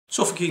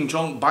Sofa King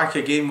Drunk back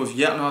again with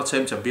yet another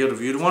attempt at beer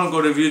review. The one I'm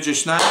going to review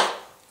just now,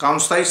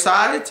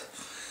 Garnstein,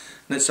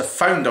 and it's a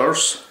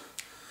Founders,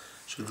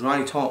 so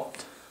dry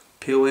topped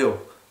pale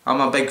ale. I'm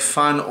a big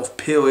fan of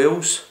pale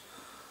ales.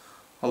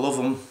 I love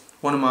them.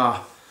 One of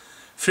my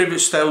favourite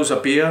styles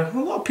of beer. A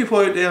lot of people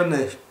out there in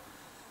the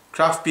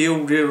craft beer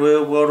rare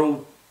ale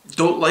world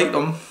don't like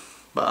them,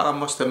 but I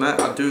must admit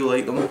I do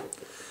like them.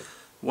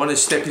 One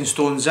is stepping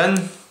stones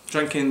in,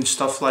 drinking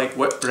stuff like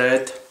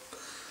Whitbread.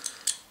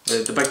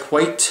 The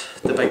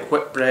Big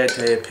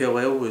Whitbread pale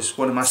ale is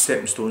one of my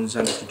stepping stones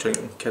into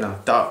drinking kind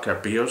of darker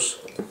beers.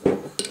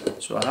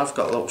 So I have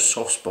got a little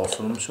soft spot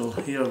for them, so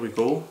here we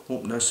go.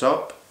 Open this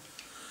up.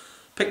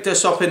 Picked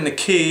this up in the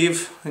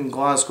Cave in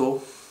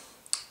Glasgow.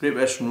 Great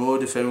Western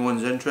Road if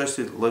anyone's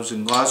interested, that lives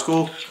in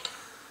Glasgow.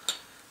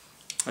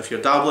 If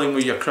you're dabbling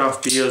with your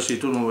craft beers, you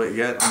don't know what to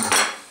get.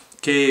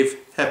 Cave,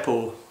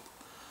 Hippo,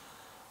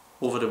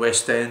 over the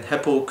West End.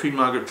 Hippo, Queen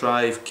Margaret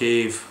Drive,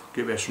 Cave,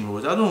 Great Western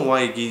Road. I don't know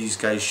why I give these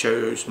guys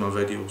shout outs in my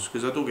videos,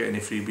 because I don't get any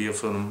free beer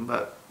from them,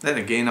 but then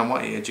again I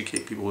want to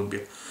educate people on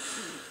beer.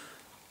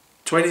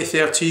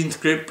 2013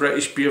 Great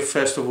British Beer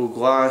Festival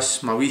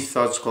glass, my wee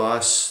thirds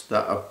glass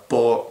that I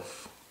bought.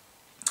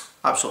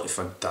 Absolutely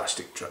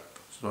fantastic trip.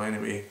 So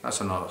anyway, that's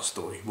another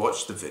story.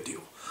 Watch the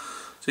video.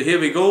 So here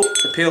we go,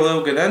 the pale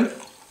ale got in.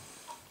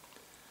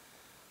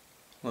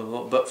 A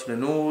little bit for the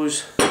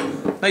nose.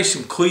 Nice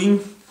and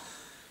clean.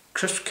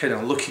 Crisp kind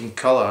of looking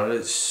colour.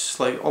 It's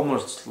like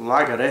almost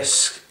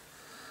lager-esque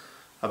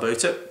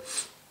about it.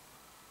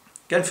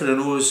 Again for the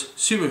nose,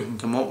 see what we can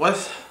come up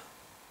with.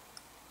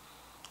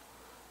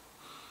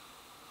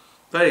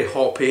 Very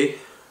hoppy.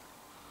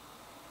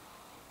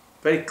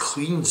 Very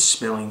clean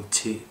smelling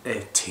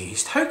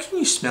taste. How can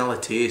you smell a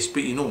taste?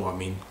 But you know what I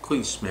mean.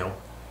 Clean smell.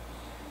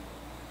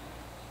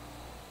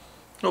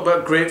 A little bit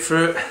of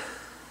grapefruit.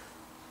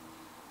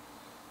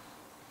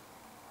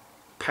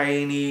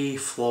 Piney,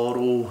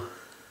 floral.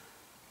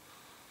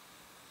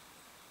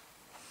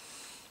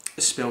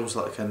 It smells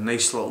like a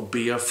nice little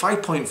beer.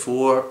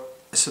 5.4.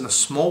 It's in a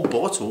small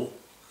bottle.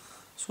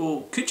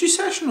 So could you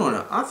session on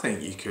it? I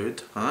think you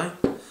could. Aye.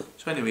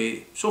 So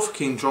anyway, Sofa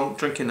King Drunk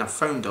drinking a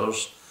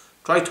Founders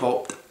dry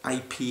topped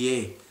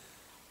IPA.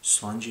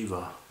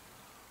 Slanjiva.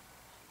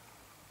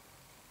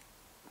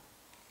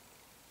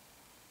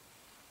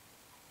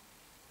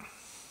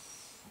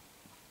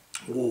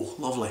 Oh,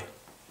 lovely.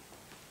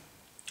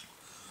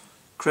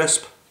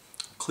 Crisp,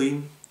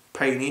 clean,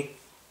 piney.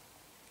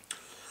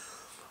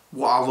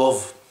 What I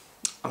love,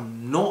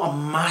 I'm not a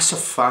massive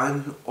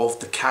fan of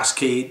the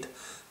Cascade,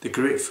 the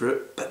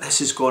grapefruit, but this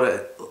has got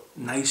it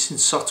nice and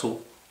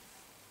subtle.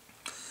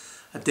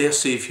 I dare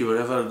say if you were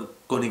ever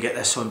going to get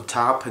this on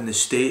tap in the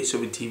States, it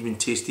would even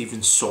taste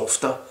even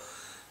softer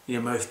in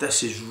your mouth.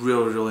 This is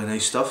really, really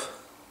nice stuff.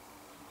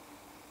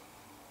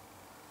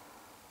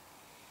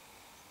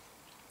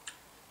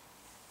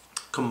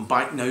 Come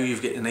back now,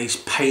 you've got a nice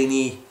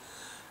piney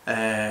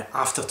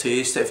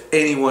aftertaste. If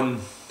anyone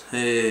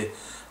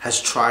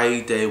has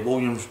tried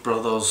Williams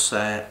Brothers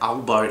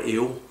Albert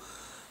Ale,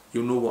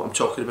 you'll know what I'm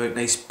talking about.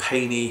 Nice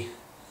piney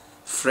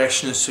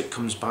freshness that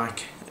comes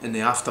back in the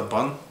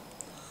afterburn.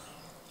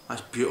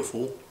 That's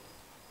beautiful.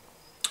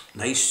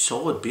 Nice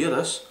solid beer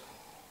this.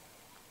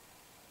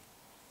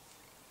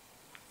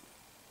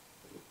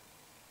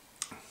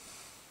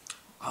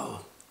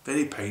 Oh,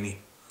 very piney.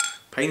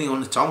 Piney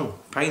on the tongue.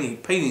 Piney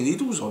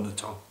needles on the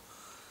tongue.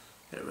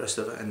 Get the rest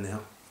of it in there.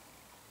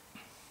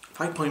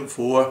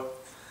 5.4.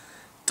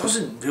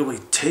 Doesn't really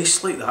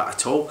taste like that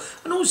at all.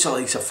 I know it's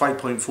like a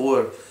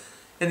 5.4.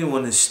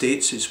 Anyone in the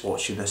States that's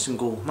watching this and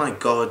go, my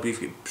God, we've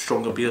got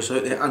stronger beers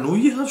out there. I know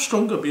you have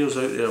stronger beers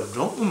out there, I've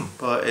drunk them,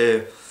 but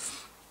it's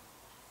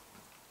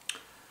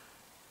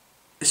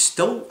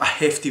still a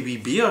hefty wee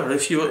beer.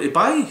 If you were to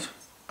buy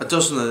a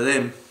dozen of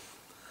them,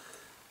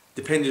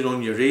 depending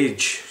on your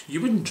age,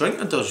 you wouldn't drink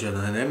a dozen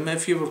of them.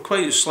 If you were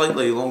quite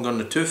slightly long on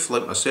the tooth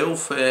like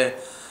myself,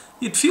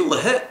 you'd feel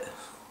the hit.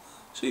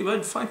 So you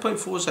would.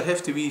 5.4 is a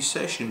hefty wee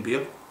session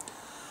beer.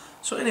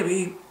 So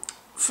anyway,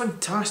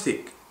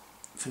 fantastic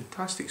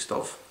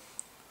stuff.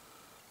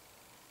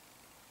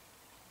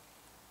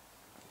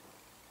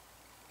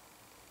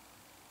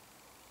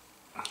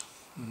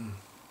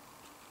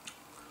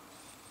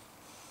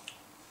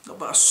 A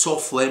bit of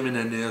soft lemon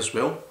in there as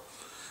well,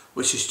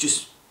 which is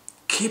just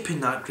keeping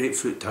that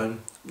grapefruit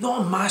down.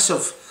 Not a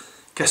massive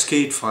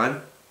Cascade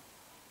fan.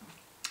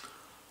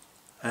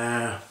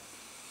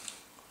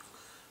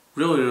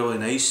 Really, really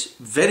nice.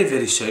 Very,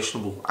 very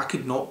sessionable. I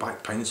could not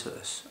back pints of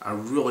this. I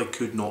really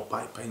could not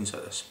back pints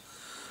of this.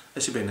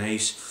 This would be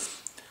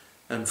nice.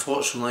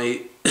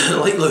 Unfortunately,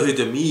 likelihood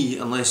of me,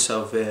 unless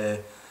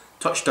I've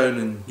touched down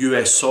in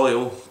US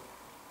soil,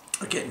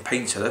 are getting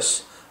pints of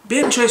this. Be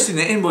interesting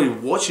that anybody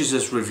watches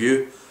this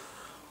review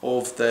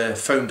of the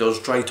Founders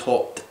dry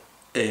topped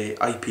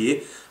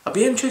IPA. I'd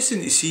be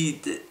interested to see,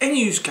 do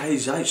any of you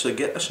guys actually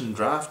get this in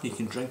draft and you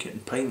can drink it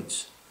in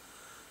pints?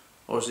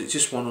 Or is it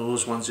just one of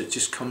those ones that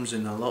just comes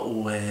in a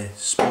little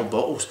small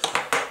bottles?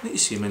 I need to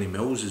see how many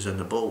mils is in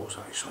the bottles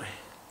actually.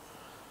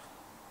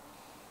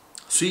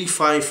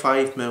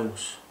 355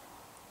 mils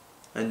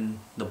in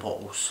the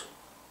bottles.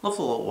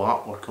 Lovely little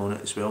artwork on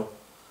it as well.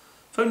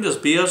 Founders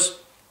beers,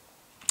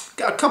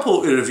 got a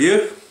couple to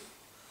review.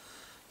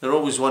 They're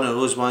always one of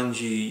those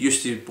ones you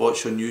used to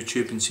watch on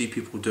YouTube and see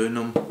people doing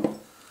them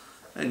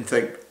and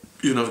think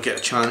you never get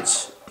a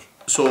chance.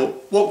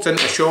 So walked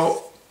into a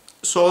shop,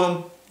 saw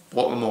them,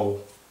 bought them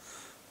all.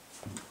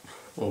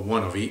 Well,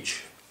 one of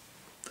each.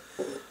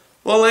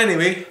 Well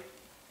anyway,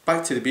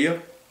 back to the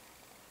beer.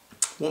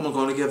 What am I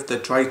going to give the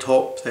Dry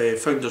Top, the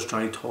Founders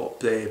Dry Top,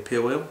 the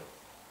Pale Ale?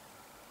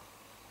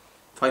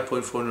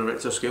 5.4 on the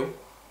Richter scale.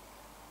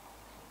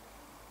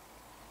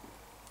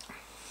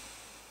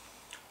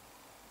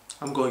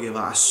 I'm going to give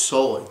that a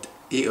solid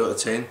 8 out of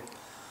 10.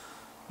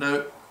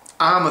 Now,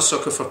 I'm a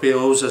sucker for pale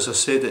ales, as I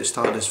said at the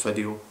start of this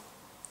video.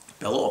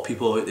 But a lot of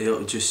people out there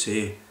will just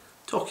say,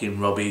 talking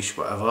rubbish,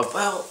 whatever.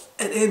 Well,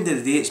 at the end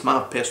of the day, it's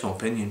my personal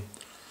opinion.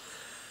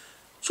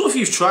 So if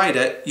you've tried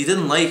it, you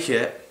didn't like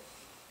it,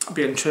 I'd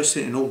be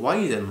interested to know why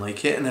you didn't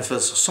like it, and if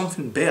there's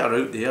something better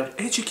out there,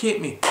 educate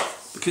me.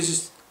 Because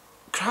it's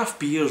craft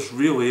beers,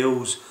 real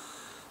ales,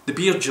 the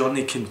beer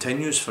journey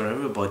continues for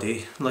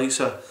everybody. Like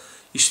so,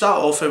 you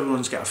start off,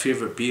 everyone's got a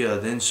favourite beer,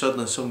 then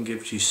suddenly someone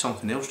gives you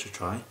something else to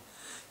try.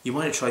 You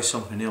want to try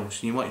something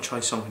else, and you want to try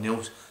something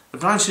else. The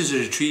branches of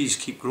the trees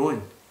keep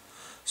growing.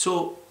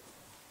 So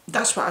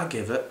that's what I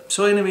give it.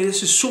 So anyway,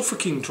 this is So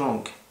Fucking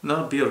Drunk,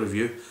 another beer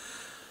review.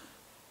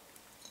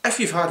 If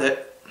you've had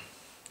it,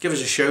 give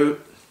us a shout.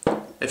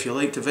 If you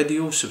liked the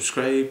video,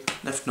 subscribe.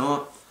 If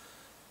not,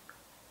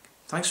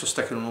 thanks for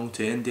sticking along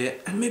to the end of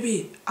it. And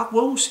maybe I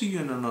will see you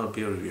in another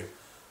beer review.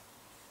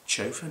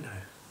 Ciao for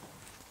now.